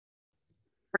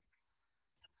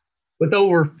With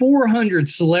over 400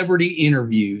 celebrity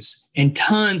interviews and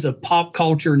tons of pop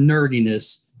culture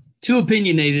nerdiness, Too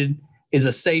Opinionated is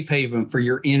a safe haven for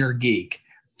your inner geek.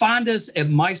 Find us at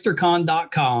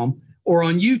meistercon.com or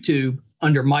on YouTube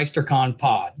under MeisterCon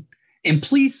Pod. And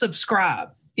please subscribe.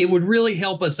 It would really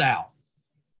help us out.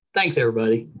 Thanks,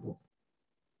 everybody.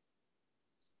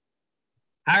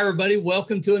 Hi, everybody.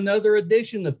 Welcome to another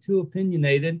edition of Too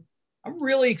Opinionated. I'm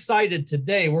really excited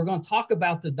today. We're going to talk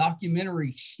about the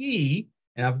documentary She,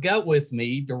 and I've got with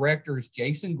me directors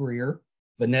Jason Greer,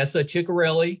 Vanessa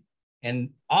Cicarelli, and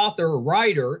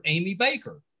writer Aimée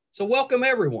Baker. So welcome,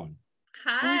 everyone.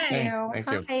 Hi. Thank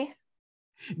you. Hi.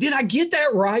 Did I get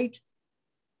that right?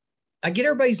 I get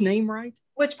everybody's name right?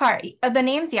 Which part? The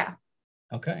names? Yeah.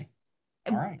 Okay.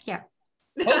 All right. Yeah.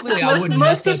 Hopefully I wouldn't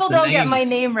Most mess people up the don't get names. my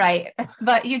name right,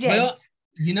 but you did. Well,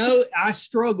 you know, I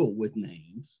struggle with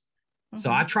names. So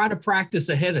I try to practice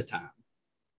ahead of time.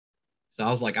 So I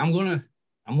was like, I'm gonna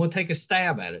take a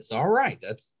stab at it. So all right,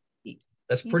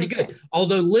 that's pretty good.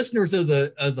 Although listeners of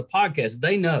the podcast,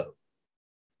 they know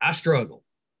I struggle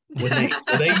with names.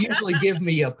 So they usually give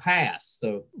me a pass.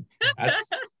 So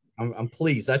I'm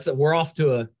pleased. We're off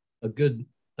to a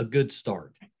good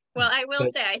start. Well, I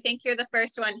will say, I think you're the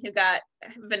first one who got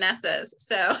Vanessa's.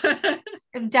 So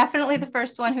I'm definitely the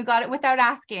first one who got it without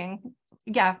asking.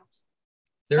 Yeah.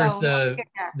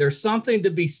 There's something to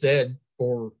be said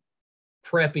for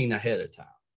prepping ahead of time.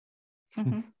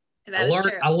 Mm-hmm.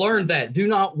 I learned that. Do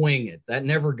not wing it. That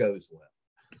never goes well.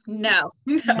 No.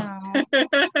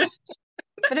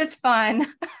 But it's fun.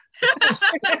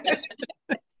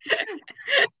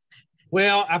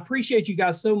 Well, I appreciate you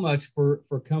guys so much for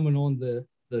coming on the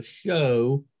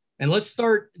show. And let's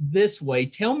start this way.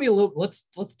 Tell me a little. Let's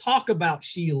talk about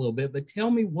She a little bit. But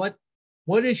tell me what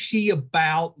is She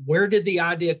about? Where did the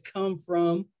idea come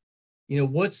from? You know,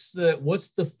 what's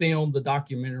the film, the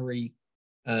documentary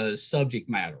subject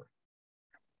matter?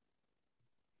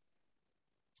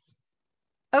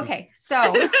 Okay, so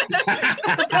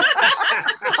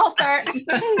I'll start.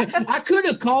 I could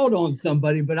have called on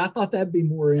somebody, but I thought that'd be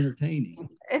more entertaining.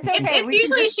 It's okay. It's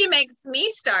usually she makes me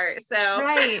start. So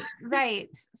right.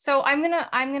 So I'm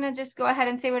gonna just go ahead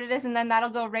and say what it is, and then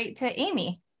that'll go right to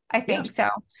Aimée, I think. Yeah. So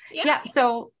yeah.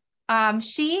 So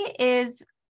She is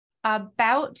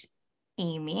about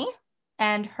Aimée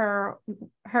and her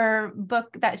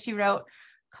book that she wrote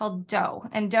called Doe.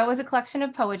 And Doe is a collection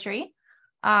of poetry.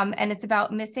 And it's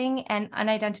about missing and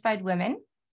unidentified women.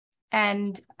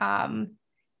 And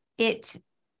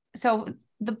so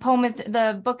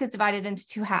the book is divided into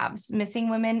two halves: missing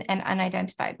women and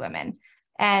unidentified women.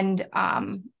 And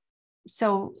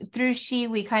so through She,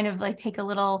 we kind of like take a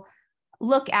little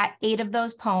look at 8 of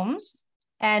those poems,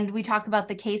 and we talk about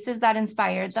the cases that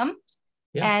inspired them.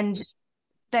 Yeah. And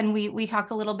then we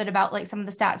talk a little bit about like some of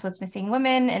the stats with missing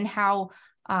women and how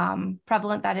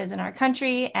prevalent that is in our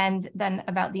country, and then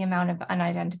about the amount of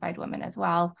unidentified women as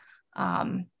well,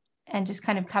 and just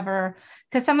kind of cover,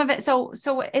 because some of it, so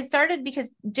it started because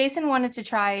Jason wanted to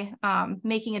try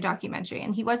making a documentary,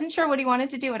 and he wasn't sure what he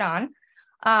wanted to do it on,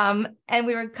 and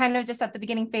we were kind of just at the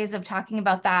beginning phase of talking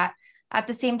about that at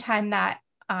the same time that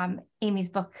Aimée's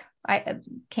book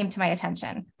came to my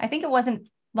attention. I think it wasn't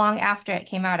long after it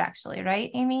came out, actually, right,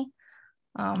 Aimée?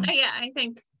 Yeah, I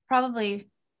think probably.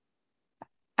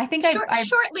 I think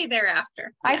shortly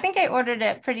thereafter. I think I ordered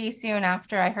it pretty soon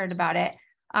after I heard about it.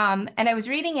 And I was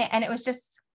reading it, and it was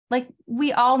just like,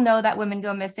 we all know that women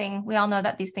go missing. We all know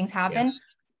that these things happen. Yes.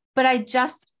 But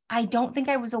I don't think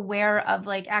I was aware of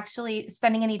like actually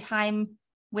spending any time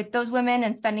with those women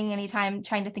and spending any time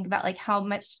trying to think about like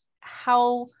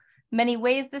how many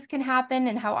ways this can happen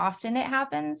and how often it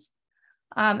happens.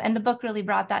 And the book really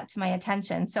brought that to my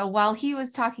attention. So while he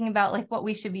was talking about like what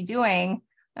we should be doing,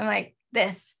 I'm like,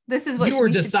 this is what you were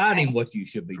deciding what you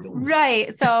should be doing.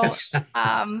 Right. So,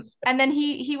 and then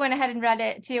he went ahead and read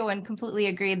it too, and completely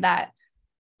agreed that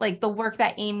like the work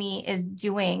that Aimée is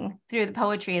doing through the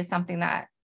poetry is something that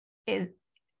is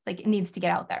like, it needs to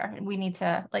get out there. We need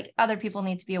to, like, other people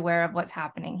need to be aware of what's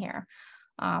happening here.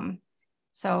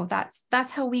 So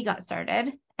that's how we got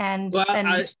started. And well, then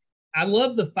I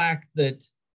love the fact that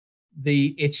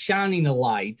it's shining a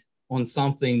light on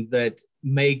something that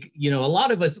a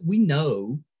lot of us, we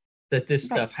know that this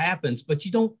stuff happens, but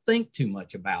you don't think too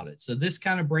much about it. So this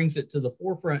kind of brings it to the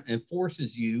forefront and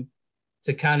forces you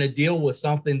to kind of deal with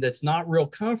something that's not real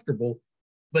comfortable,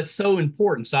 but so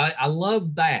important. So I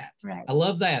love that. Right. I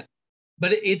love that.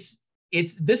 But this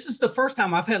is the first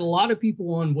time I've had a lot of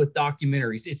people on with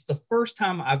documentaries. It's the first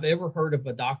time I've ever heard of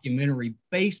a documentary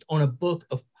based on a book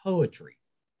of poetry,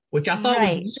 which I thought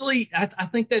was really, I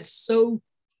think that's so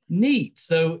neat.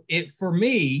 So for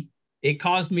me, it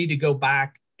caused me to go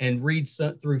back and read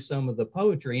through some of the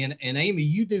poetry. And Aimée,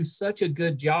 you do such a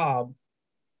good job.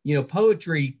 You know,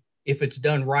 poetry, if it's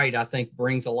done right, I think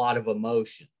brings a lot of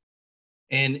emotion.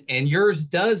 And yours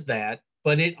does that,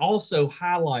 but it also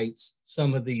highlights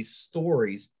some of these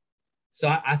stories. So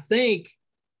I think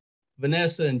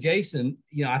Vanessa and Jason,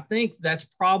 you know, I think that's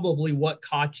probably what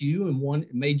caught you and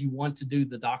made you want to do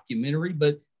the documentary.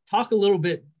 But talk a little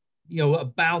bit, you know,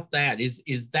 about that.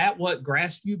 Is that what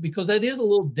grasped you? Because that is a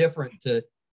little different to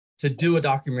do a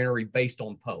documentary based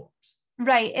on poems.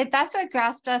 Right. That's what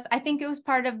grasped us. I think it was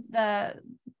part of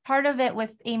it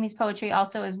with Aimée's poetry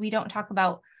also is we don't talk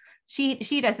about,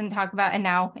 she doesn't talk about, and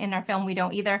now in our film we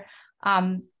don't either,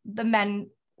 the men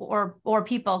or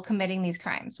people committing these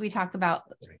crimes. We talk about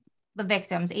the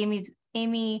victims.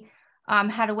 Aimée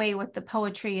had a way with the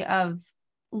poetry of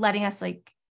letting us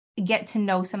like get to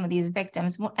know some of these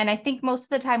victims. And I think most of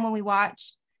the time when we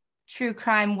watch true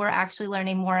crime, we're actually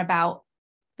learning more about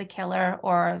the killer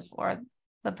or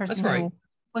the person who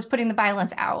was putting the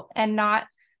violence out, and not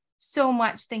so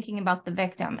much thinking about the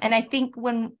victim. And I think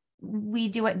when we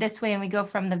do it this way and we go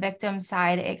from the victim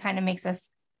side, it kind of makes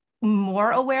us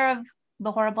more aware of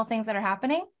the horrible things that are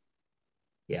happening.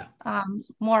 Yeah.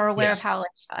 More aware of how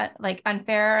like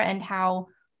unfair and how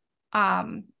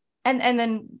and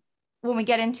then when we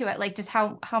get into it, like just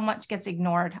how much gets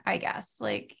ignored, I guess,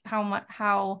 like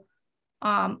how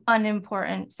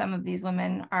unimportant some of these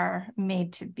women are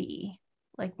made to be.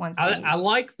 Like once I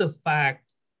like the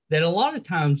fact that a lot of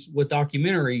times with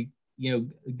documentary, you know,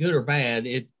 good or bad,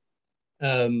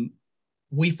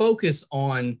 we focus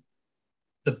on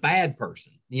the bad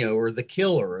person, you know, or the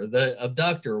killer or the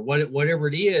abductor, whatever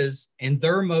it is, and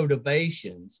their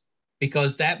motivations,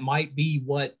 because that might be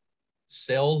what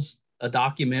sells a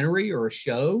documentary or a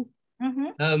show.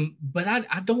 Mm-hmm. But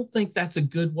I don't think that's a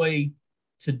good way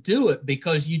to do it,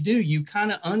 because you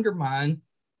kind of undermine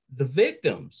the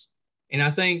victims. And I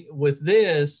think with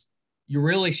this, you're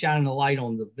really shining a light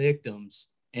on the victims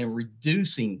and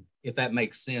reducing, if that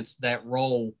makes sense, that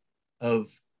role of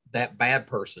that bad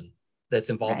person that's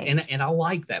involved. Right. And I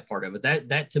like that part of it.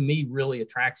 That to me really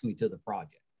attracts me to the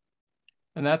project.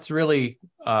 And that's really,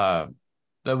 that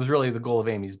was really the goal of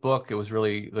Aimée's book. It was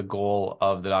really the goal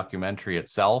of the documentary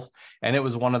itself. And it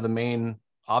was one of the main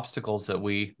obstacles that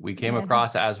we came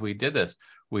across as we did this.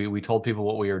 We told people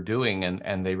what we were doing,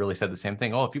 and they really said the same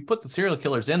thing. Oh, if you put the serial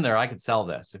killers in there, I could sell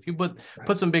this. If you put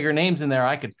some bigger names in there,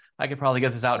 I could probably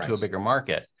get this out to a bigger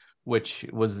market, which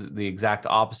was the exact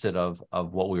opposite of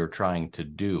what we were trying to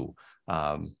do.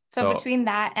 So between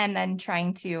that and then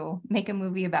trying to make a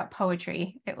movie about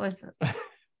poetry, it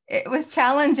was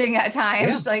challenging at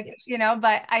times, you know,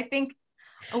 but I think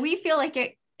we feel like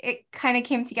it kind of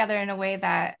came together in a way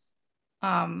that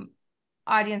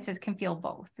audiences can feel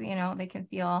both, you know, they can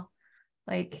feel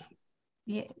like,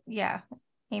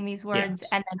 Aimée's words,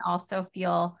 and then also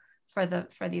feel for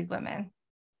these women.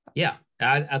 Yeah,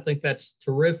 I think that's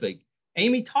terrific.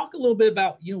 Aimée, talk a little bit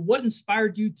about, you know, what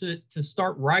inspired you to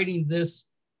start writing this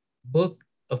book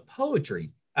of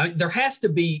poetry. I mean, there has to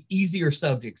be easier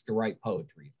subjects to write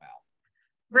poetry about.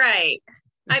 Right.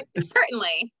 I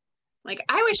certainly, like,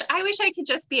 I wish I could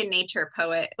just be a nature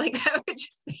poet. Like that would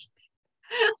just be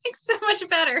like so much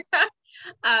better.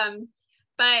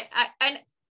 But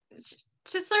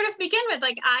to sort of begin with,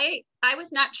 like I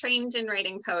was not trained in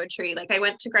writing poetry. Like I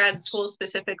went to grad school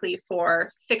specifically for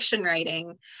fiction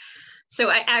writing. So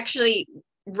I actually,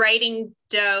 writing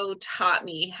Doe taught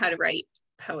me how to write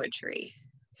poetry.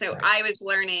 So I was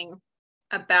learning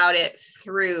about it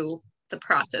through the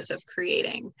process of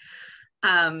creating.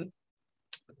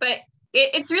 But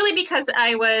it's really because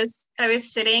I was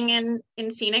sitting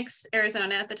in Phoenix,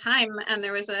 Arizona at the time, and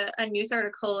there was a news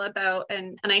article about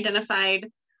an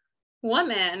unidentified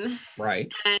woman.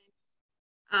 Right.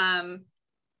 And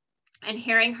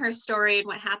hearing her story and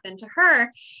what happened to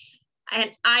her. And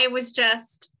I was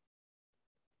just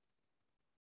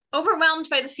overwhelmed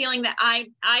by the feeling that I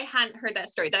hadn't heard that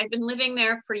story, that I'd been living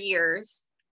there for years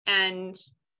and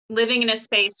living in a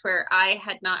space where I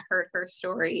had not heard her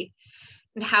story.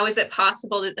 And how is it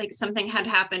possible that like something had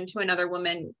happened to another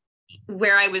woman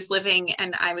where I was living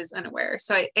and I was unaware?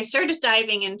 So I started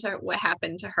diving into what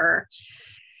happened to her.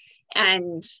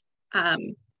 And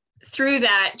through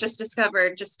that, just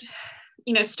discovered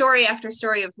you know, story after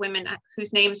story of women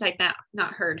whose names I'd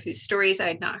not heard, whose stories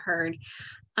I'd not heard.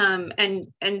 And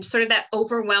sort of that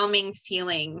overwhelming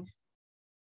feeling,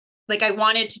 like I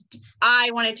wanted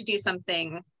to do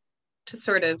something to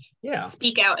sort of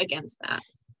speak out against that.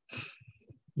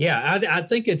 Yeah, I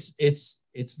think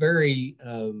it's very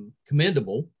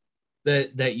commendable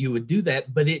that you would do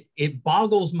that, but it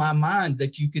boggles my mind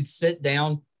that you could sit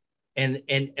down and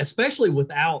especially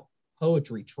without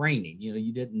poetry training,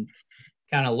 you didn't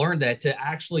kind of learn that, to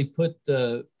actually put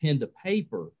the pen to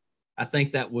paper. I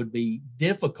think that would be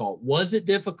difficult. Was it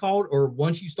difficult, or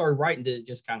once you started writing, did it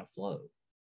just kind of flow?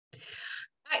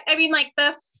 I mean, like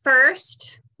the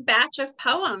first batch of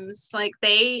poems, like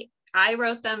I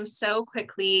wrote them so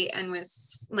quickly and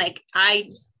was like,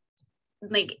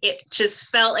 it just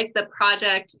felt like the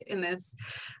project in this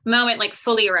moment, like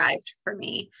fully arrived for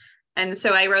me. And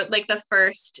so I wrote like the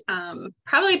first,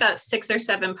 probably about 6 or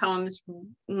 7 poems,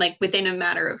 like within a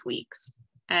matter of weeks.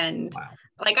 And wow.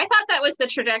 Like, I thought that was the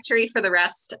trajectory for the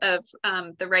rest of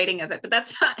the writing of it, but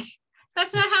that's not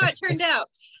how it turned out.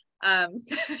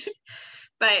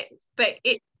 But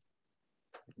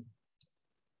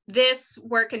this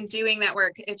work and doing that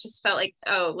work, it just felt like,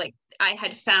 oh, like I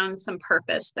had found some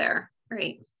purpose there.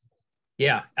 Right.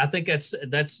 Yeah. I think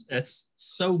that's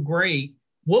so great.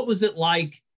 What was it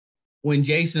like when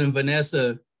Jason and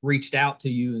Vanessa reached out to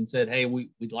you and said, hey,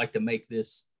 we'd like to make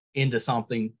this into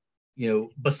something,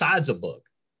 besides a book?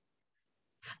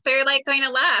 They're like going to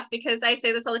laugh because I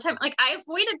say this all the time. Like, I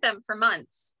avoided them for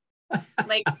months.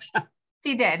 Like,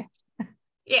 she did.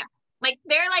 Yeah. Like,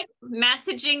 they're like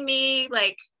messaging me,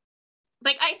 like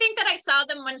I think that I saw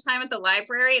them one time at the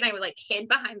library and I would like hid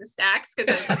behind the stacks because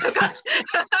I was like, oh God.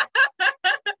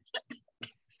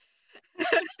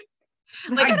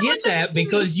 I get that,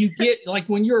 because you get, like,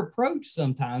 when you're approached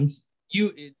sometimes,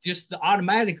 you just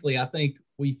automatically,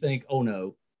 we think, oh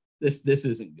no, this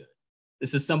isn't good.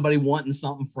 This is somebody wanting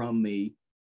something from me.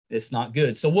 It's not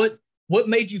good. So what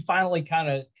made you finally kind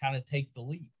of take the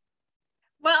lead?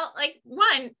 Well, like,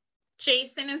 one,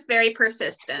 Jason is very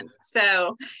persistent.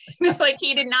 So like,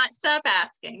 he did not stop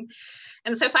asking.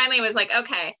 And so finally it was like,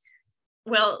 okay,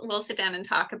 we'll sit down and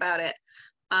talk about it.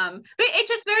 But it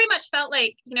just very much felt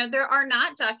like, there are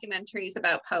not documentaries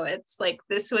about poets. Like,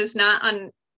 this was not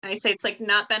it's like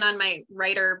not been on my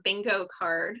writer bingo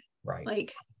card, right?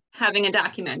 Like having a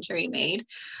documentary made.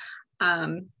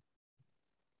 But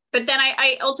then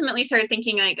I ultimately started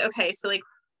thinking like, okay, so like,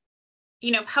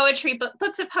 poetry,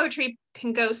 books of poetry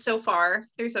can go so far.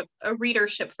 There's a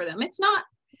readership for them. It's not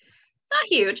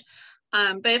huge.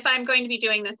 But if I'm going to be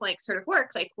doing this like sort of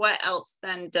work, like what else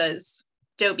then does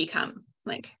Doe become?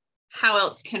 Like, how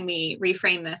else can we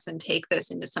reframe this and take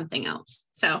this into something else?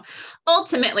 So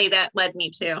ultimately that led me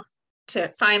to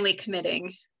finally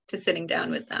committing to sitting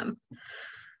down with them.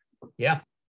 Yeah.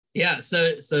 Yeah.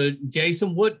 So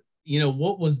Jason, what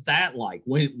was that like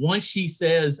when once she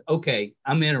says, okay,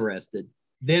 I'm interested,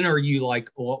 then are you like,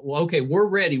 well, okay, we're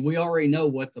ready. We already know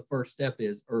what the first step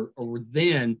is, or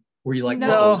then were you like,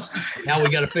 no, now we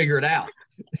got to figure it out?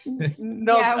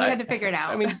 No, yeah, we had to figure it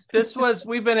out. I mean,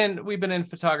 we've been in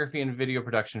photography and video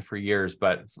production for years,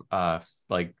 but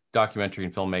like documentary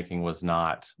and filmmaking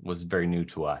was very new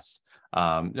to us.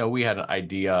 We had an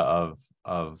idea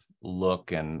of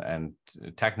look and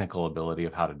technical ability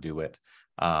of how to do it.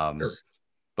 Sure.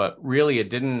 But really it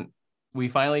didn't. We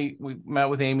met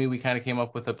with Aimée. We kind of came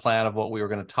up with a plan of what we were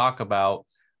going to talk about.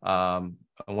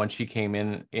 When she came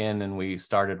in and we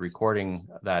started recording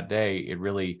that day,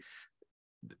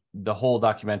 the whole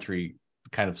documentary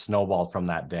kind of snowballed from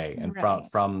that day, and right.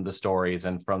 from the stories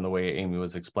and from the way Aimée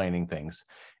was explaining things.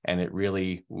 And it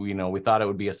really, we thought it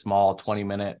would be a small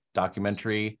 20-minute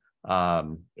documentary.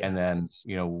 And then,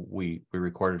 we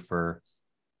recorded for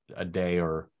a day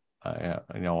or,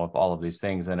 of all of these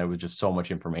things. And it was just so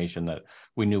much information that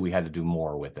we knew we had to do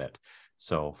more with it.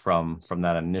 So from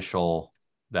that initial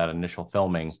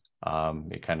filming,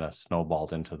 it kind of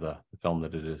snowballed into the film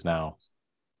that it is now.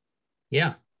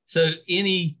 Yeah. So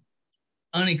any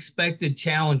unexpected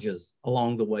challenges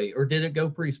along the way, or did it go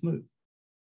pretty smooth?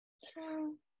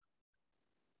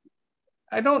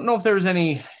 I don't know if there was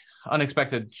any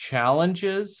unexpected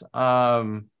challenges.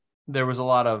 There was a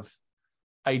lot of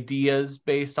ideas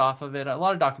based off of it. A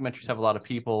lot of documentaries have a lot of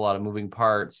people, a lot of moving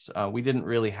parts. We didn't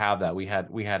really have that. We had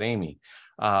Aimée,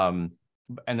 and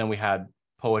then we had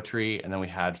poetry, and then we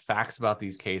had facts about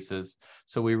these cases.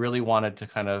 So we really wanted to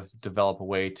kind of develop a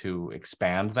way to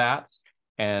expand that.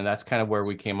 And that's kind of where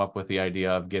we came up with the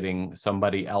idea of getting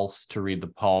somebody else to read the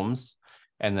poems.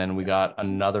 And then we got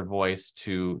another voice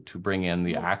to bring in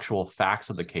the actual facts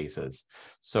of the cases.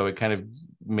 So it kind of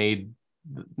made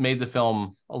the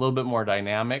film a little bit more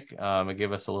dynamic. It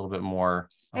gave us a little bit more.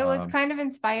 It was kind of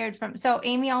inspired from, so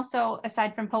Aimée also,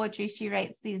 aside from poetry, she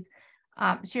writes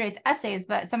essays,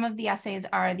 but some of the essays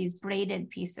are these braided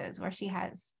pieces where you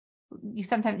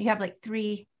have like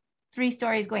three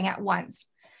stories going at once.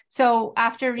 So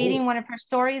after reading one of her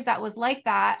stories that was like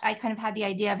that, I kind of had the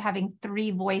idea of having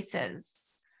 3 voices.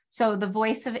 So the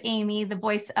voice of Aimée, the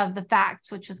voice of the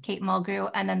facts, which was Kate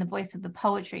Mulgrew, and then the voice of the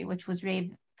poetry, which was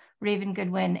Raven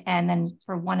Goodwin. And then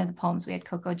for one of the poems, we had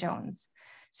Coco Jones.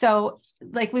 So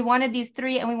like we wanted these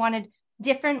 3, and we wanted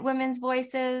different women's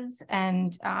voices,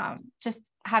 and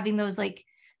just having those like,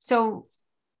 so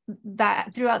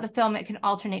that throughout the film, it can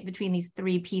alternate between these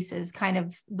 3 pieces, kind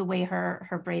of the way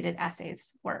her braided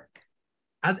essays work.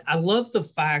 I love the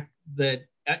fact that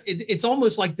it's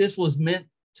almost like this was meant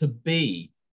to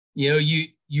be. You know,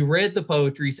 you read the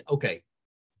poetry. Okay,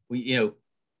 we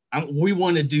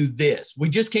want to do this. We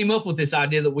just came up with this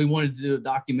idea that we wanted to do a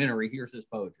documentary. Here's this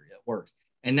poetry that works.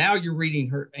 And now you're reading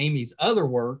Amy's other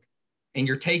work, and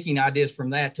you're taking ideas from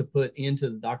that to put into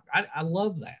the doc. I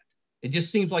love that. It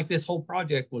just seems like this whole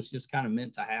project was just kind of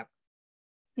meant to happen.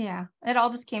 Yeah, it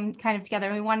all just came kind of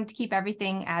together. We wanted to keep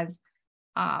everything as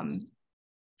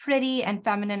pretty and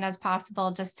feminine as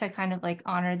possible, just to kind of like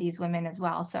honor these women as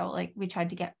well. So like we tried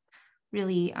to get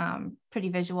really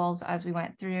pretty visuals as we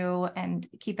went through, and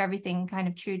keep everything kind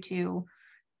of true to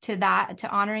that, to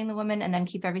honoring the woman, and then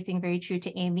keep everything very true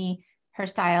to Aimée, her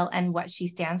style, and what she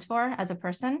stands for as a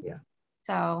person. Yeah.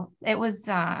 So it was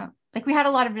like we had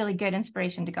a lot of really good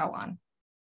inspiration to go on.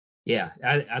 Yeah,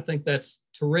 I think that's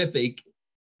terrific.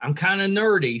 I'm kind of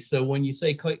nerdy, so when you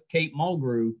say Kate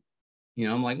Mulgrew,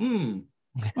 I'm like,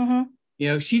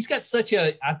 Mm-hmm. She's got such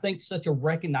a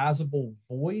recognizable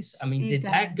voice. I mean, did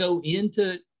that go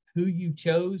into who you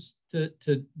chose to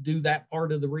do that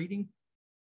part of the reading?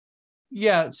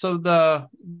 Yeah. So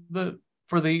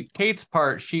for the Kate's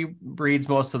part, she reads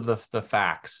most of the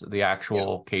facts, the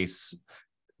actual case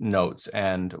notes,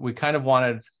 and we kind of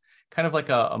wanted kind of like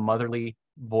a motherly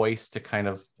voice to kind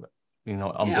of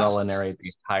umbrella narrate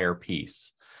the entire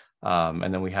piece.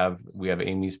 And then we have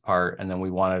Amy's part, and then we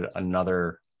wanted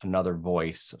another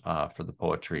voice for the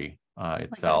poetry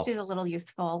itself. She's a little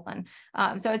youthful,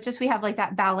 and so it's just we have like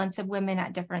that balance of women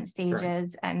at different stages.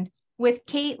 Right. And with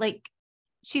Kate, like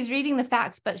she's reading the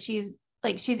facts, but she's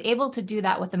able to do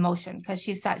that with emotion, because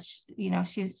she's such,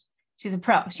 she's a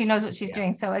pro. She knows what she's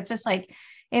doing. So it's just like,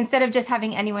 instead of just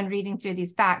having anyone reading through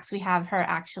these facts, we have her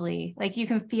actually, like, you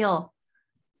can feel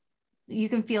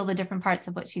the different parts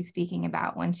of what she's speaking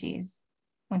about when she's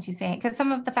saying it, because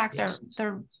some of the facts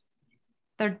are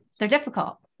they're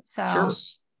difficult. So sure.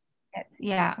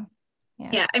 Yeah.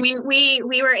 I mean, we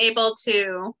were able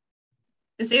to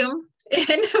Zoom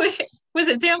in. Was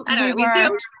it Zoom? I don't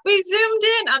know. We zoomed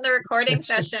in on the recording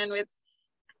session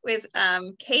with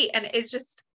Kate, and it's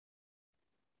just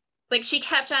like she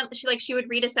kept on. She would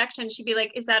read a section. She'd be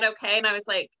like, "Is that okay?" And I was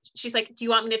like, "She's like, do you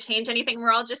want me to change anything?"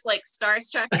 We're all just like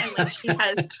starstruck, and like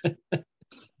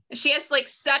she has like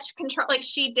such control. Like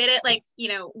she did it like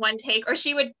one take, or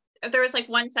she would. If there was like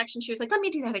one section, she was like, "Let me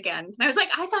do that again." And I was like,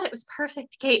 "I thought it was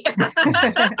perfect, Kate."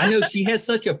 I know, she has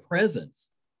such a presence.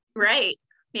 Right.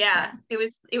 Yeah. It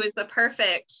was the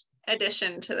perfect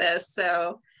addition to this.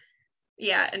 So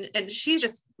yeah. And she's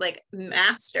just like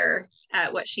master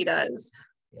at what she does.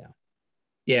 Yeah.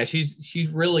 Yeah. She's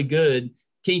really good.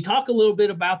 Can you talk a little bit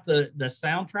about the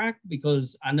soundtrack?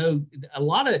 Because I know a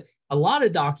lot of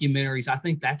documentaries, I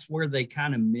think that's where they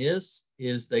kind of miss,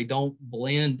 is they don't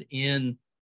blend in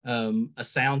a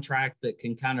soundtrack that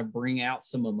can kind of bring out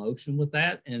some emotion with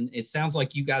that. And it sounds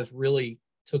like you guys really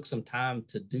took some time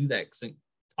to do that.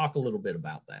 Talk a little bit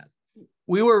about that.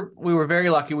 We were very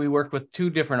lucky. We worked with 2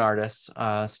 different artists,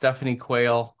 Stephanie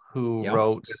Quayle, who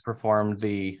wrote and performed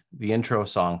the intro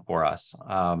song for us.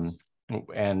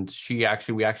 And we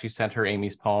actually sent her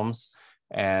Amy's poems,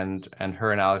 and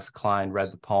her and Alex Klein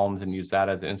read the poems and used that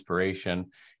as inspiration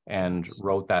and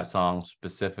wrote that song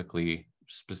specifically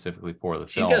for the film.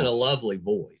 She's got a lovely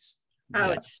voice.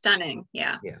 Oh, it's stunning.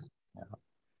 Yeah.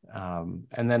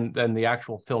 And then the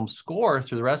actual film score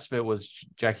through the rest of it was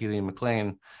Jackie Lee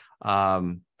McLean,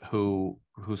 who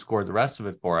scored the rest of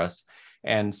it for us.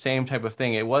 And same type of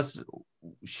thing.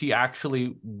 She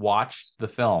actually watched the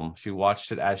film. She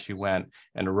watched it as she went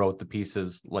and wrote the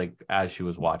pieces like as she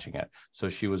was watching it. So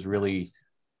she was really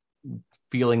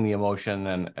feeling the emotion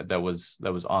and that was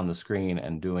on the screen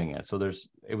and doing it. So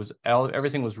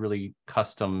everything was really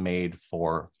custom made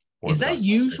for. Is that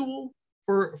usual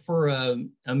for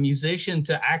a musician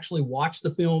to actually watch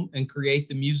the film and create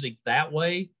the music that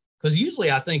way? Because usually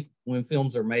I think when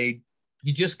films are made,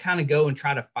 you just kind of go and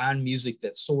try to find music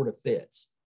that sort of fits.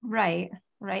 Right.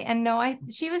 And no,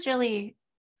 she was really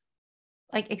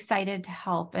like excited to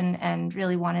help and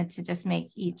really wanted to just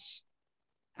make each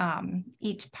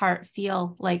part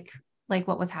feel like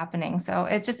what was happening. So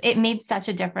it made such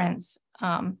a difference.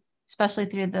 especially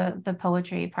through the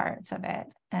poetry parts of it.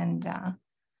 And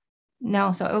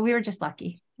no, so we were just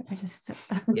lucky. We're just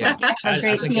Yeah, a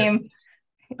great team.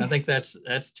 I think that's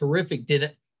terrific.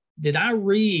 Did I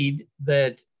read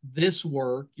that this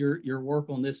work, your work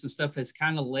on this and stuff, has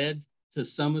kind of led to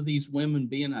some of these women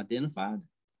being identified?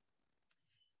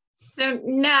 So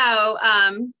no,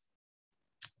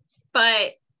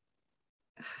 but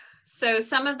so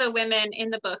some of the women in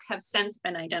the book have since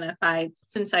been identified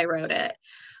since I wrote it.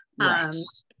 Right.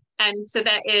 And so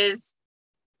that is,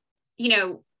 you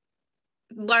know,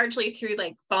 largely through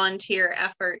like volunteer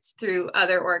efforts through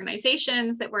other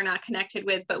organizations that we're not connected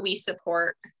with, but we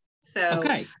support. So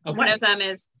Okay. one of them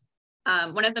is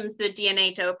the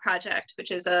DNA Doe Project,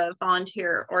 which is a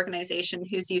volunteer organization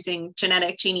who's using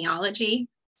genetic genealogy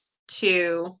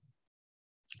to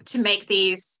make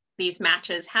these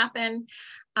matches happen.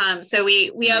 So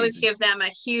we always give them a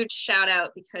huge shout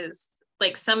out, because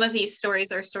like some of these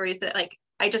stories are stories that like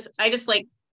I just like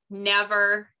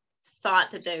never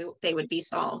thought that they would be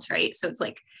solved, right? So it's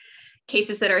like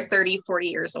cases that are 30, 40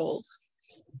 years old,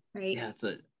 right? Yeah,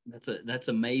 that's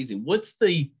amazing. What's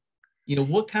the,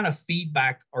 what kind of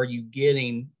feedback are you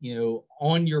getting,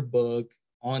 on your book,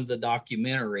 on the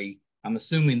documentary? I'm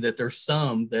assuming that there's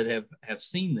some that have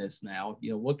seen this now.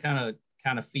 What kind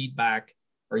of feedback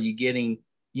are you getting,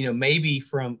 maybe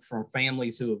from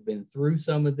families who have been through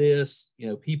some of this,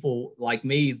 people like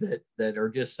me that are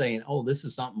just saying, oh, this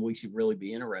is something we should really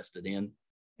be interested in,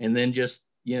 and then just,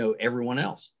 everyone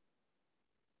else.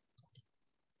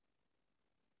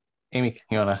 Aimée,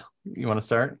 you wanna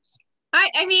start?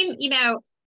 I mean,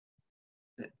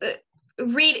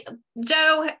 read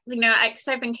Doe, because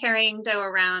I've been carrying Doe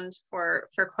around for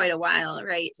quite a while,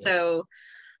 right? Yeah. So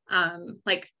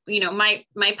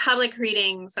my public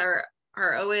readings are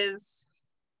always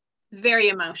very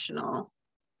emotional.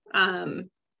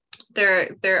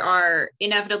 There are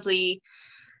inevitably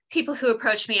people who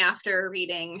approach me after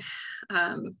reading,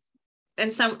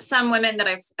 and some women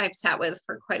that I've sat with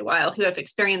for quite a while who have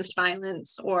experienced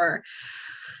violence or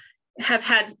have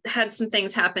had some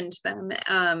things happen to them.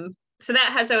 So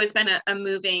that has always been a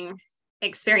moving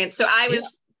experience. So I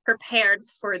was prepared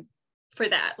for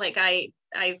that. Like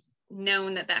I've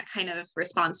known that kind of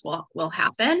response will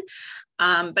happen.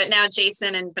 But now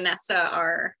Jason and Vanessa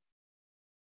are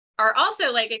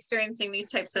also like experiencing these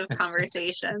types of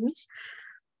conversations.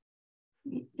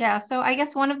 Yeah. So I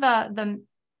guess one of the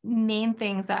main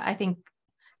things that I think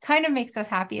kind of makes us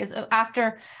happy is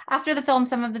after the film,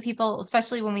 some of the people,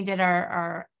 especially when we did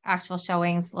our actual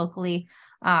showings locally,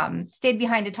 stayed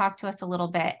behind to talk to us a little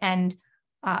bit. And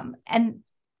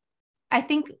I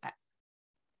think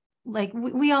like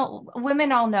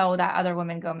women all know that other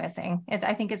women go missing.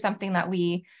 I think it's something that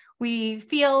we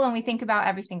feel and we think about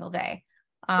every single day.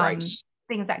 Right.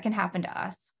 Things that can happen to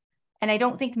us. And I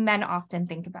don't think men often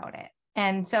think about it.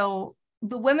 And so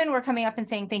the women were coming up and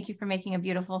saying, thank you for making a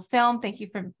beautiful film. Thank you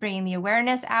for bringing the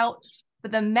awareness out.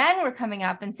 But the men were coming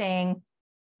up and saying,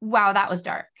 wow, that was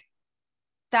dark.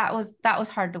 That was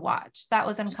hard to watch. That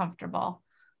was uncomfortable.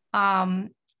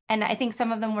 And I think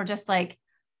some of them were just like,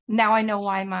 now I know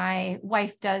why my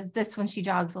wife does this when she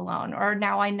jogs alone, or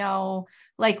now I know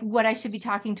like what I should be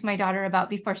talking to my daughter about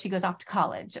before she goes off to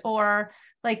college, or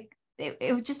like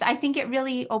it was just, I think it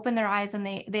really opened their eyes, and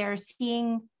they are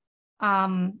seeing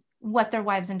what their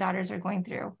wives and daughters are going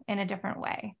through in a different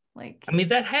way. Like, I mean,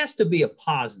 that has to be a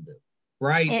positive,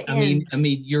 right? I mean,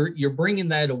 you're bringing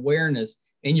that awareness,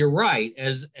 and you're right.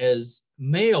 As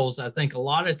males, I think a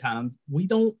lot of times we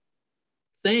don't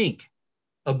think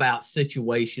about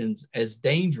situations as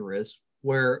dangerous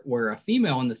where a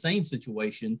female in the same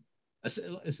situation,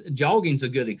 jogging's a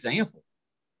good example,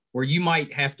 where you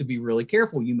might have to be really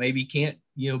careful. You maybe can't,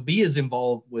 be as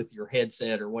involved with your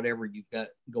headset or whatever you've got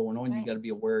going on. Right. You got to be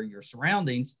aware of your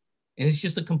surroundings, and it's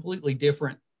just a completely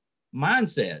different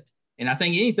mindset. And I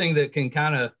think anything that can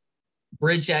kind of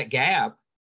bridge that gap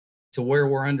to where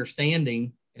we're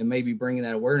understanding and maybe bringing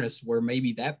that awareness, where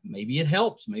maybe it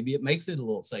helps, maybe it makes it a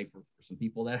little safer for some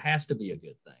people, that has to be a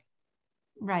good thing.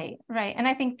 Right. And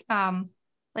I think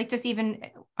like just even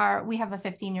we have a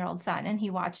 15-year-old son, and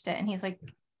he watched it and he's like,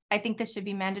 I think this should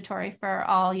be mandatory for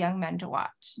all young men to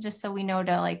watch, just so we know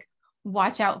to like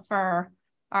watch out for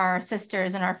our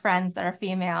sisters and our friends that are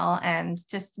female, and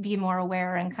just be more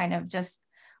aware, and kind of just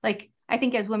like, I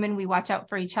think as women, we watch out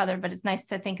for each other, but it's nice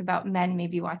to think about men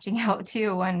maybe watching out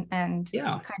too, and kind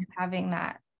of having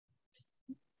that.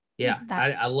 Yeah,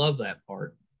 I love that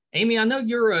part. Aimée, I know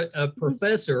you're a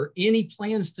professor. Any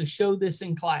plans to show this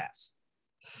in class?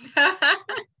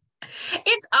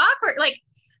 It's awkward. Like,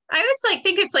 I always like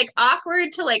think it's like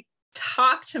awkward to like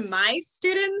talk to my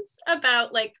students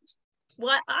about like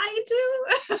what I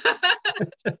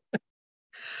do.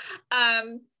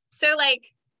 So like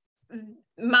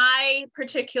my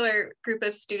particular group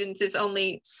of students is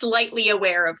only slightly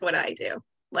aware of what I do.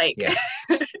 Like, yeah.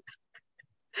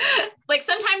 Like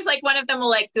sometimes like one of them will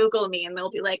like Google me and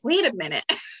they'll be like, wait a minute.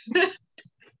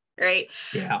 Right.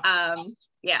 Yeah.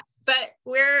 Yeah. But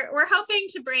we're hoping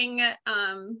to bring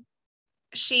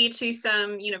she to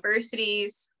some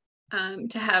universities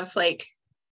to have like,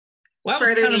 well, that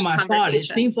was kind of my thought. It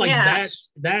seems like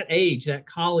that age, that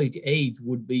college age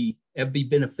would be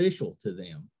beneficial to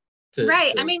them.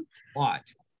 Right. I mean,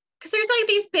 watch. Because there's like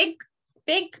these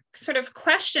big sort of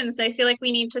questions I feel like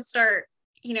we need to start,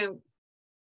 you know,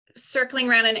 circling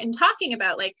around and talking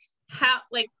about, like how,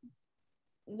 like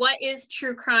what is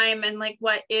true crime and like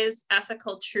what is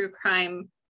ethical true crime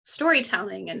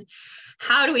storytelling, and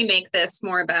how do we make this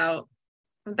more about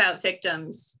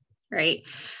victims, right?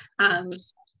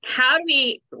 How do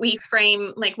we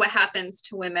frame like what happens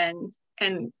to women,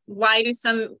 and why do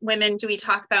some women do we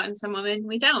talk about and some women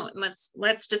we don't? And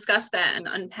let's discuss that and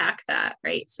unpack that,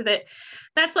 right? So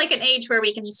that's like an age where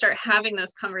we can start having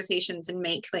those conversations and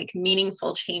make like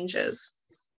meaningful changes.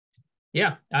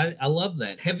 Yeah, I love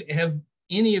that. Have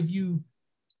any of you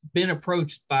been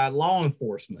approached by law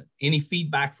enforcement? Any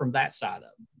feedback from that side of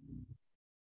it?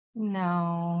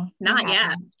 No, not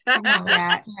yet. Not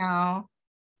yet. No.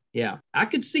 Yeah, I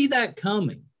could see that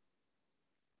coming.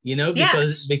 You know,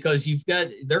 because you've got,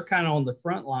 they're kind of on the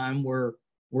front line where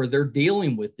they're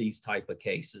dealing with these type of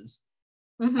cases.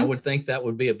 Mm-hmm. I would think that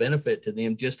would be a benefit to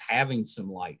them, just having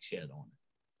some light shed on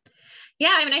it.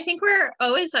 Yeah, I mean, I think we're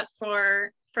always up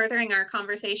for furthering our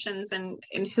conversations and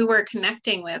who we're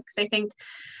connecting with, because I think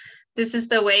this is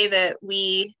the way that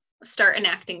we start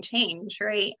enacting change,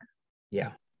 right?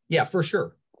 Yeah, for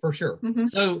sure. Mm-hmm.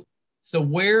 So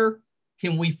where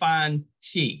can we find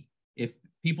She? If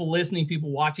people listening,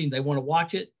 people watching, they want to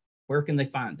watch it, where can they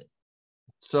find it?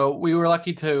 So we were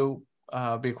lucky to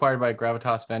be acquired by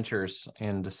Gravitas Ventures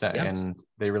in December, and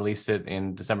they released it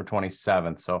in December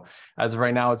 27th. So as of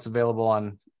right now, it's available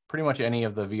on pretty much any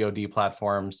of the VOD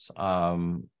platforms,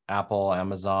 Apple,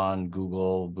 Amazon,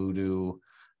 Google, Vudu,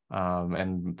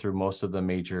 and through most of the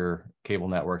major cable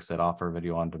networks that offer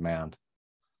video on demand.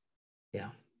 Yeah,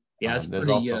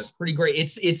 it's pretty great.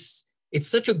 It's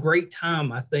such a great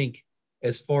time, I think,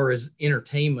 as far as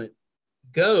entertainment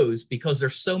goes, because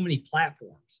there's so many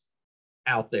platforms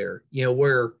out there, you know,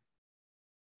 where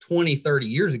 20, 30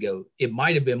 years ago, it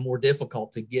might have been more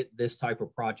difficult to get this type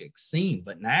of project seen,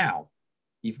 but now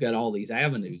you've got all these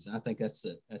avenues. And I think that's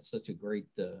such a great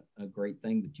thing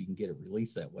that you can get it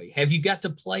released that way. Have you got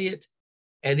to play it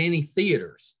at any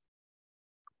theaters?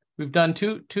 We've done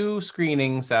two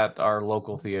screenings at our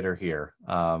local theater here.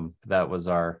 That was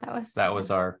our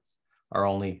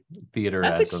only theater.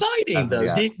 That's exciting, though.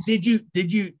 Yeah.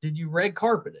 Did you red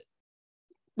carpet it?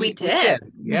 We did.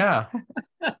 Yeah.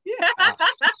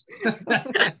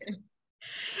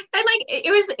 And like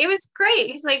it was great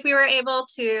because like we were able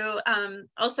to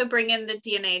also bring in the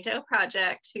DNA Doe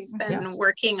Project, who's been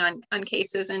working on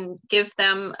cases, and give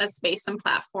them a space and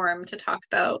platform to talk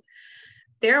about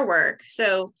their work.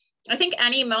 So I think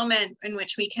any moment in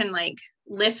which we can like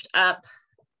lift up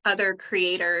other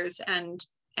creators and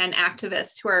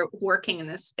activists who are working in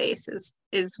this space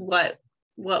is what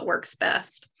works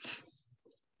best.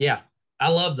 Yeah, I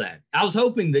love that. I was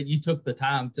hoping that you took the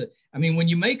time to, I mean, when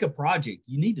you make a project,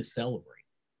 you need to celebrate.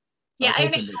 So yeah, I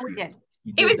mean,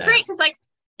 it was great because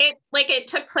it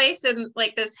took place in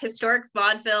like this historic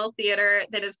vaudeville theater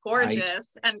that is gorgeous.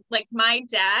 Nice. And like my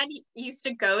dad used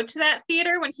to go to that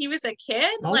theater when he was a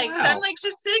kid. Oh, like, wow. So I'm like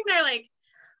just sitting there like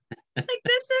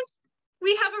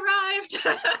we have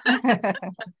arrived.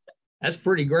 That's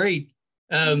pretty great.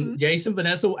 Jason,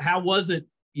 Vanessa, how was it,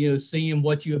 you know, seeing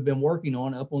what you have been working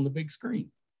on up on the big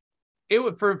screen?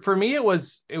 It for me, it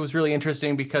was really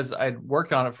interesting because I'd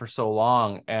worked on it for so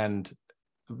long, and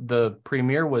the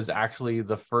premiere was actually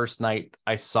the first night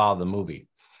I saw the movie.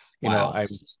 You know,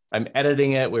 I'm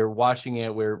editing it, we're watching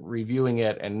it, we're reviewing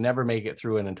it, and never make it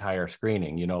through an entire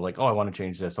screening. You know, like, oh, I want to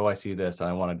change this. Oh, I see this, and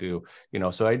I want to do, you know.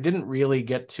 So I didn't really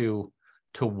get to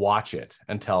watch it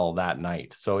until that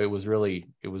night. So it was really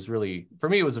for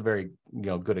me, it was a very, you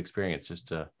know, good experience just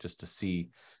to see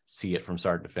it from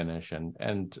start to finish,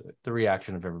 and the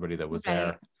reaction of everybody that was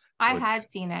there. I had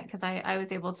seen it because I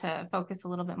was able to focus a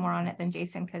little bit more on it than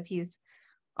Jason, because he's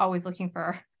always looking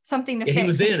for something to fix. He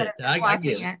was in it. I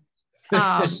get it.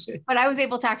 But I was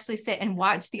able to actually sit and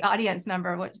watch the audience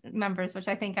members, which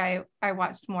I think I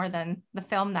watched more than the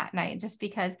film that night, just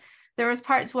because there was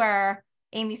parts where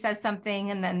Aimée says something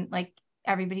and then like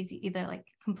everybody's either like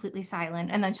completely silent,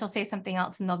 and then she'll say something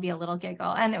else and there'll be a little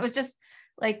giggle. And it was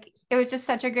just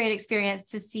such a great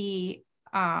experience to see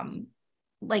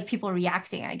like people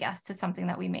reacting, I guess, to something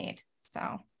that we made.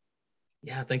 So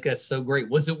yeah, I think that's so great.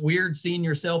 Was it weird seeing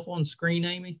yourself on screen,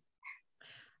 Aimée?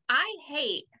 I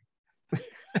hate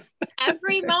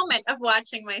every moment of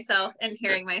watching myself and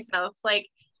hearing myself. Like,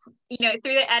 you know,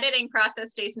 through the editing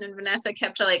process, Jason and Vanessa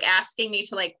kept like asking me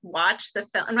to like watch the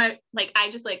film, and I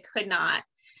just like could not.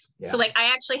 Yeah. So like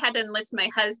I actually had to enlist my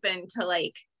husband to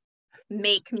like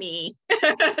make me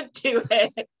do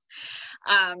it.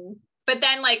 But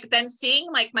then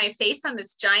seeing like my face on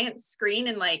this giant screen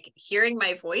and like hearing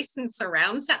my voice in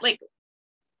surround sound, like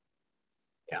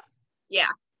yeah,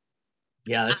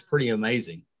 that's pretty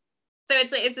amazing. So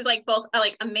it's like both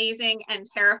like amazing and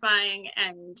terrifying,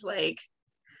 and like,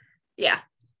 yeah,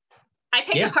 I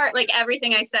picked apart like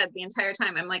everything I said the entire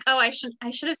time. I'm like, oh, I should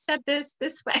have said this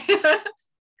way.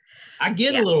 I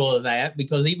get a little of that,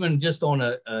 because even just on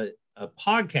a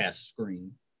podcast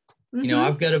screen, you know,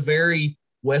 I've got a very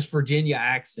West Virginia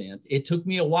accent. It took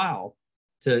me a while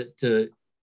to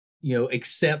you know,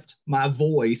 accept my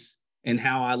voice and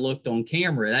how I looked on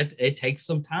camera. That it takes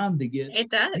some time to get. It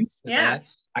does. Yeah. That.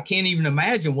 I can't even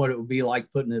imagine what it would be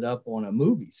like putting it up on a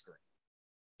movie screen.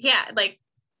 Yeah. Like,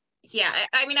 yeah.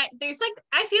 I mean, I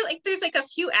feel like there's like a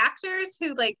few actors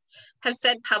who like have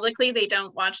said publicly they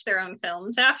don't watch their own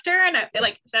films after. And I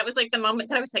like, that was like the moment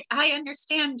that I was like, I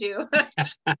understand you.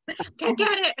 I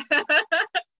get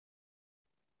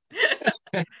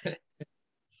it.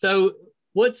 So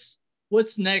what's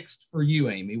next for you,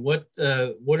 Aimée? What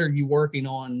are you working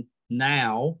on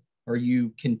now? Are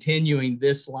you continuing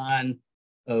this line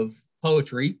of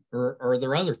poetry, or are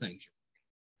there other things?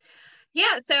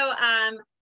 Yeah. So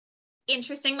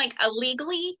interesting. Like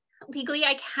legally,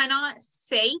 I cannot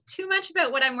say too much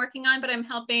about what I'm working on, but I'm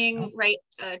helping write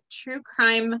a true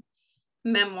crime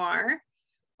memoir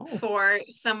for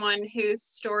someone whose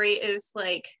story is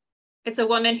like, it's a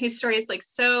woman whose story is like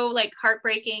so like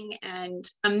heartbreaking and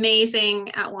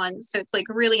amazing at once. So it's like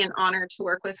really an honor to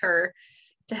work with her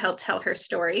to help tell her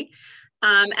story.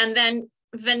 And then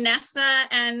Vanessa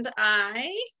and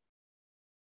I,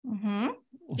 do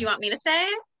you want me to say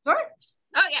it? Sure.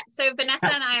 Oh yeah. So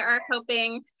Vanessa and I are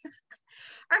hoping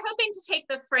to take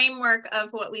the framework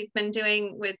of what we've been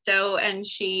doing with Doe and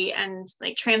She and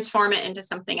like transform it into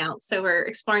something else. So we're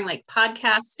exploring like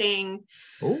podcasting,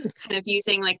 kind of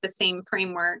using like the same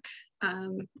framework I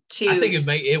think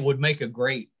it would make a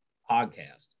great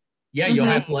podcast. Yeah, you'll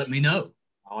have to let me know.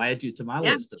 I'll add you to my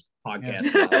list of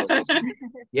podcasts.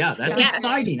 Yeah, that's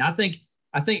exciting. I think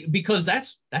because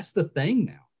that's the thing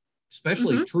now,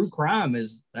 especially true crime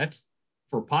that's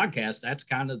for podcasts, that's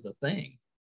kind of the thing.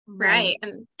 Right.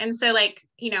 And so like,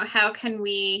 you know, how can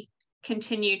we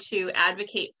continue to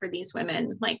advocate for these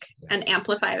women, like, and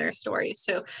amplify their stories?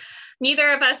 So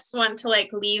neither of us want to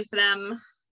like leave them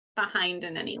behind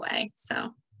in any way.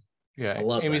 So yeah, I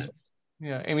love that.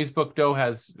 Amy's book Doe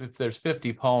has, if there's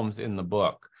 50 poems in the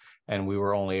book, and we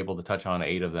were only able to touch on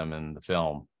 8 of them in the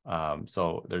film.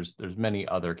 So there's many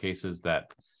other cases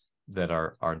that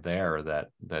are there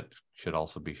that should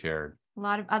also be shared. A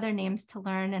lot of other names to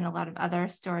learn and a lot of other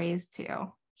stories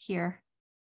to hear.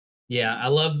 Yeah, I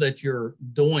love that you're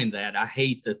doing that. I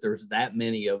hate that there's that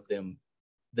many of them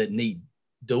that need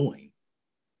doing.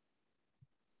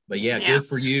 But yeah, good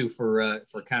for you for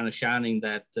kind of shining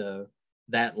that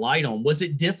light on. Was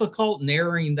it difficult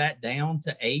narrowing that down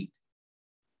to 8?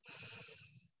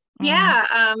 Yeah.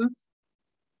 I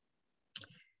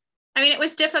mean, it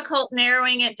was difficult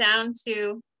narrowing it down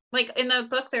to, like, in the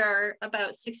book, there are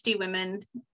about 60 women,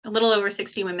 a little over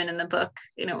 60 women in the book,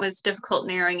 and it was difficult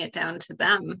narrowing it down to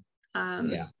them.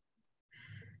 And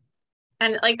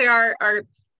like, there are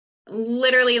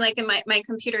literally, like, in my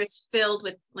computer is filled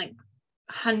with like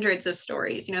hundreds of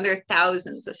stories. You know, there are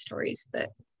thousands of stories that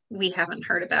we haven't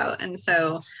heard about. And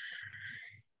so,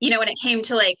 you know, when it came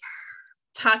to like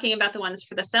talking about the ones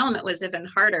for the film, it was even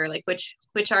harder. Like, which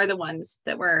are the ones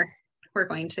that we're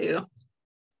going to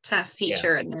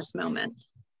feature in this moment.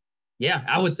 Yeah,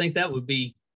 I would think that would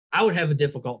be, I would have a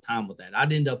difficult time with that.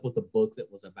 I'd end up with a book that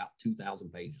was about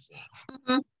 2,000 pages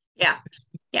long. Yeah.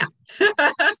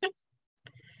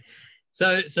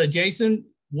 So Jason,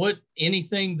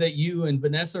 anything that you and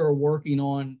Vanessa are working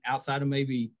on outside of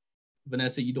maybe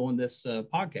Vanessa, you doing this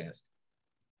podcast?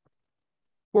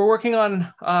 We're working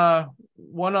on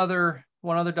one other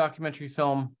documentary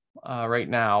film right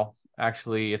now.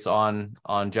 Actually, it's on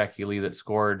Jackie Lee that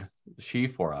scored She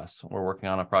for us. We're working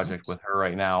on a project with her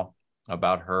right now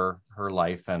about her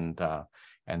life, and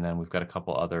then we've got a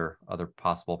couple other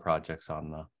possible projects on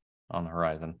the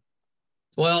horizon.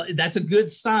 Well, that's a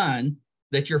good sign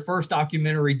that your first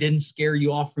documentary didn't scare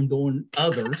you off from doing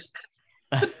others.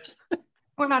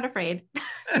 We're not afraid.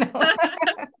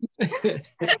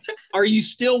 Are you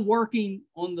still working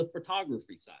on the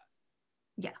photography side?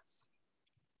 Yes.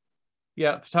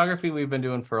 Yeah, photography we've been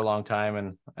doing for a long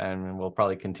time, and we'll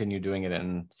probably continue doing it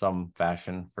in some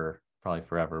fashion for probably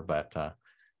forever. But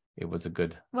it was a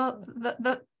good. Well,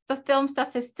 the film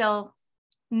stuff is still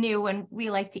new, and we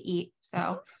like to eat,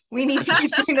 so we need to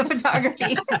keep doing the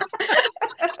photography.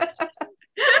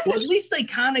 Well, at least they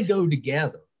kind of go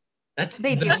together.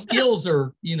 The skills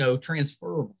are,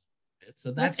 transferable.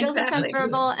 So that's the skills are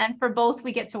transferable, and for both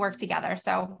we get to work together,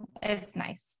 so it's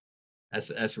nice.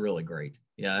 That's really great.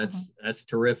 Yeah, that's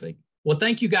terrific. Well,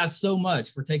 thank you guys so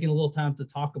much for taking a little time to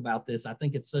talk about this. I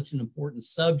think it's such an important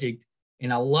subject,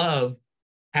 and I love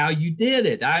how you did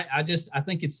it. I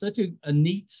think it's such a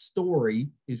neat story.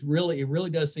 It really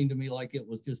does seem to me like it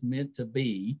was just meant to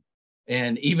be.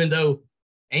 And even though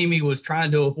Aimée was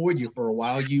trying to avoid you for a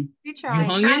while, you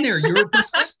hung in there. You were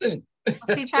persistent.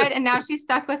 She tried, and now she's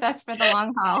stuck with us for the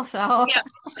long haul. So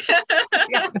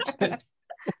yeah.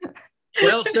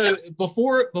 Well, so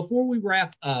before we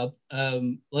wrap up,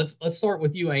 let's start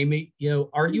with you, Aimée.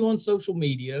 Are you on social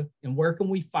media, and where can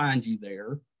we find you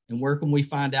there? And where can we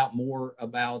find out more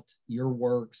about your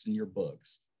works and your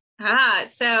books?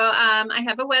 So I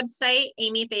have a website,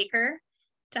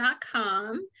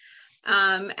 Aimee-Baker.com.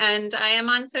 And I am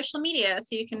on social media,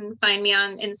 so you can find me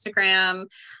on Instagram,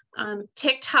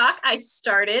 TikTok. I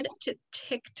started to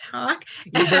TikTok.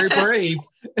 You're very brave.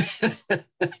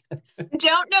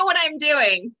 Don't know what I'm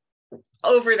doing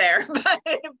over there,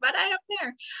 but I am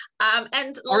there.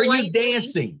 And are you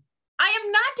dancing? I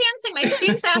am not dancing. My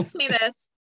students ask me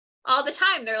this all the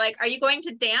time. They're like, "Are you going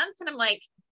to dance?" And I'm like,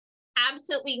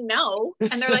 "Absolutely no."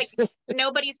 And they're like,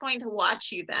 "Nobody's going to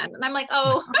watch you then." And I'm like,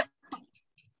 "Oh."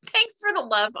 Thanks for the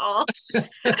love, all.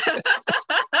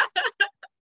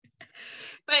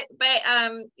 but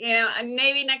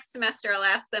maybe next semester I'll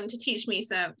ask them to teach me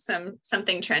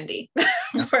something trendy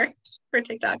for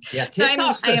TikTok. Yeah,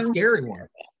 TikTok's a scary one.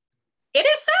 It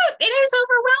is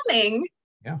overwhelming.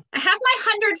 Yeah, I have my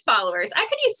 100 followers. I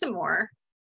could use some more.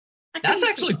 That's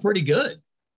actually pretty good.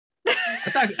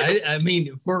 I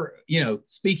mean, for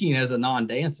speaking as a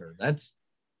non-dancer, that's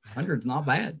 100's not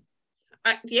bad.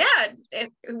 I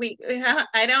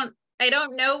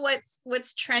don't know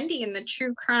what's trendy in the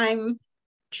true crime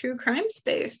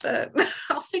space, but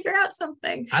I'll figure out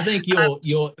something. I think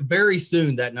you'll very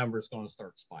soon that number is going to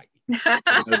start spiking. So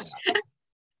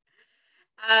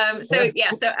I'm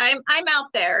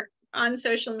out there on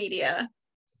social media.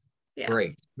 Yeah.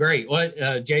 Great.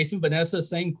 Well, Jason, Vanessa,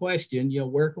 same question.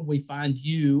 Where can we find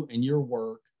you and your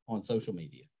work on social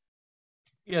media?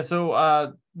 Yeah.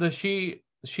 So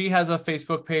she has a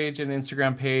Facebook page and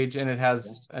Instagram page, and it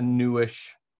has a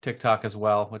newish TikTok as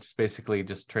well, which is basically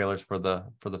just trailers for the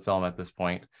film at this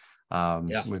point.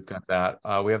 We've got that.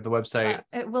 We have the website.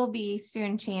 It will be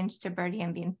soon changed to Birdy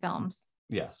and Bean Films.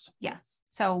 Yes.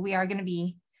 So we are going to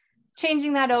be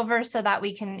changing that over so that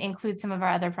we can include some of our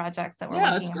other projects that we're working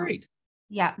on. Yeah, that's great.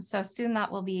 Yeah, so soon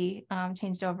that will be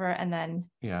changed over, and then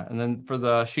for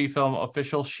the She Film,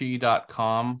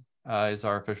 officialshe.com is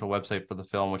our official website for the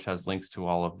film, which has links to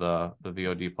all of the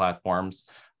VOD platforms,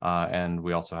 and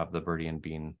we also have the Birdy and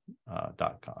Bean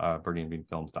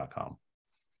BirdyandBeanFilms.com.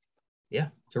 Yeah,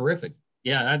 terrific.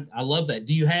 Yeah, I love that.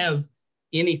 Do you have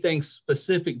anything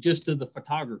specific just to the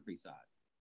photography side?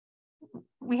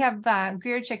 We have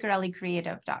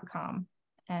GreerChicarelliCreative.com.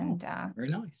 And very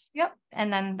nice. Yep.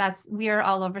 And then we are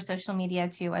all over social media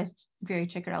too as Greer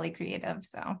Cicarelli Creative.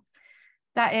 So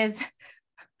that is,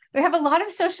 we have a lot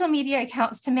of social media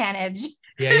accounts to manage.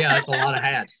 Yeah, that's a lot of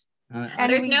hats.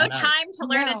 And there's no time to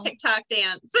learn a TikTok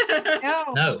dance.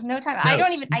 No time.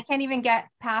 I can't even get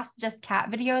past just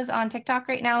cat videos on TikTok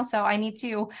right now. So I need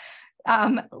to,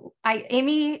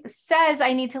 Aimée says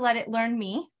I need to let it learn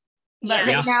me. But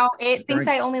right now it thinks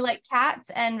I only like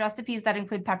cats and recipes that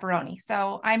include pepperoni.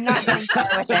 So I'm not getting far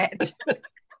with it.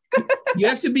 You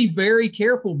have to be very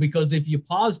careful, because if you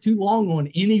pause too long on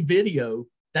any video,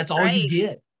 that's all you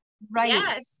get. Right.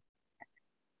 Yes.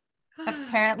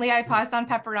 Apparently I paused on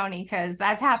pepperoni because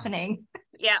that's happening.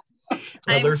 Yeah. Well,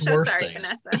 I'm so sorry,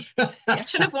 Vanessa. I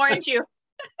should have warned you.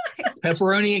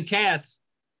 Pepperoni and cats.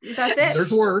 That's it.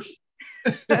 There's worse.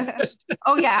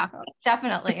 Oh yeah,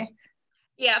 definitely.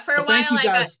 Yeah, for a while. Thank you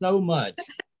guys so much.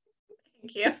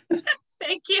 Thank you.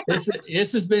 Thank you.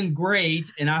 This has been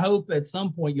great, and I hope at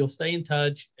some point you'll stay in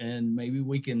touch, and maybe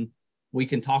we can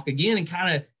talk again and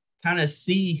kind of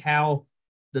see how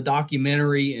the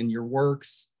documentary and your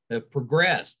works have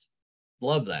progressed.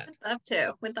 Love that.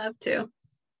 Would love to.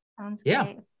 Sounds Yeah.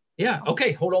 great. Yeah.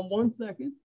 Okay. Hold on one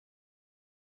second.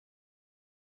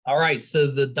 All right. So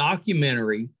the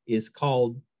documentary is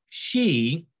called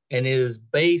She, and it is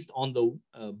based on the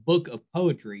book of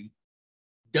poetry,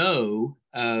 Doe,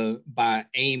 by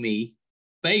Aimée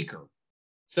Baker.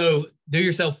 So do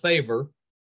yourself a favor,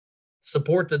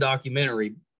 support the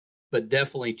documentary, but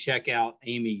definitely check out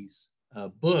Amy's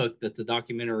book that the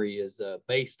documentary is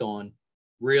based on.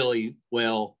 Really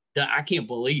well done. I can't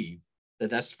believe that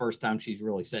that's the first time she's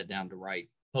really sat down to write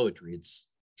poetry.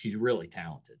 She's really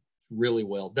talented, really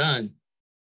well done.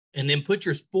 And then put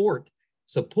your support,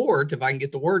 if I can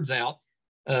get the words out,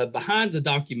 behind the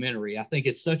documentary. I think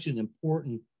it's such an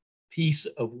important piece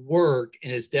of work,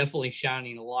 and it's definitely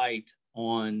shining a light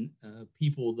on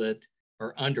people that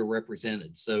are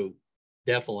underrepresented. So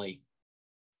definitely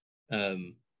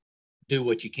do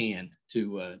what you can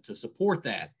to support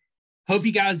that. Hope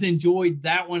you guys enjoyed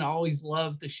that one. I always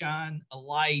love to shine a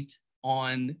light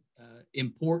on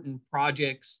important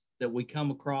projects that we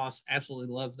come across.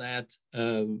 Absolutely love that.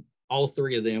 All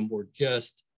three of them were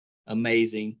just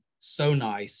amazing. So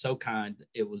nice, so kind.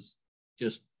 It was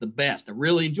just the best. I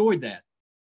really enjoyed that.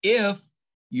 If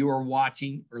you are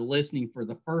watching or listening for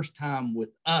the first time with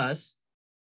us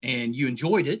and you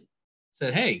enjoyed it,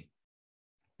 said, hey,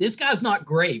 this guy's not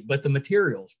great, but the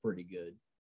material's pretty good,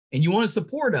 and you want to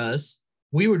support us,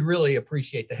 we would really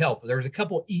appreciate the help. There's a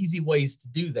couple easy ways to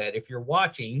do that. If you're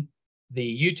watching,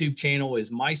 the YouTube channel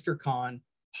is MeisterCon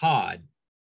Pod.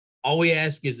 All we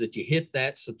ask is that you hit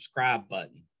that subscribe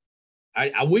button.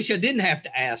 I wish I didn't have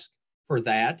to ask for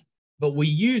that, but we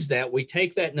use that. We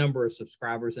take that number of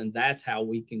subscribers, and that's how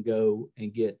we can go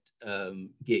and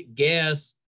get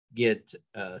guests, get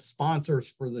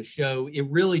sponsors for the show. It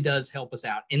really does help us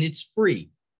out, and it's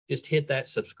free. Just hit that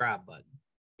subscribe button.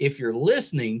 If you're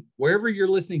listening, wherever you're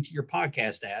listening to your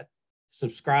podcast at,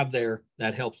 subscribe there.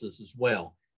 That helps us as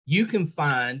well. You can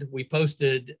find, we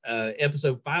posted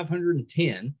episode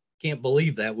 510. Can't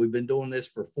believe that. We've been doing this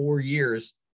for 4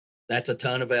 years. That's a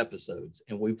ton of episodes,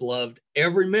 and we've loved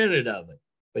every minute of it.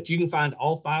 But you can find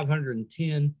all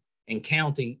 510 and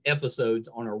counting episodes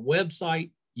on our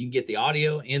website. You can get the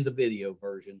audio and the video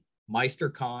version,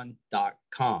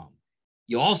 meistercon.com.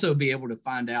 You'll also be able to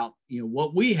find out,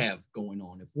 what we have going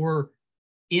on. If we're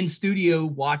in studio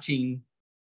watching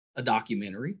a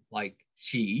documentary like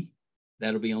She,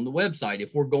 that'll be on the website.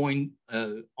 If we're going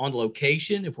on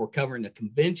location, if we're covering a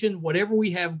convention, whatever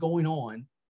we have going on,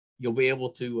 you'll be able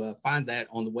to find that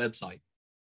on the website.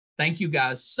 Thank you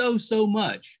guys so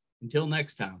much. Until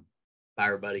next time. Bye,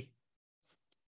 everybody.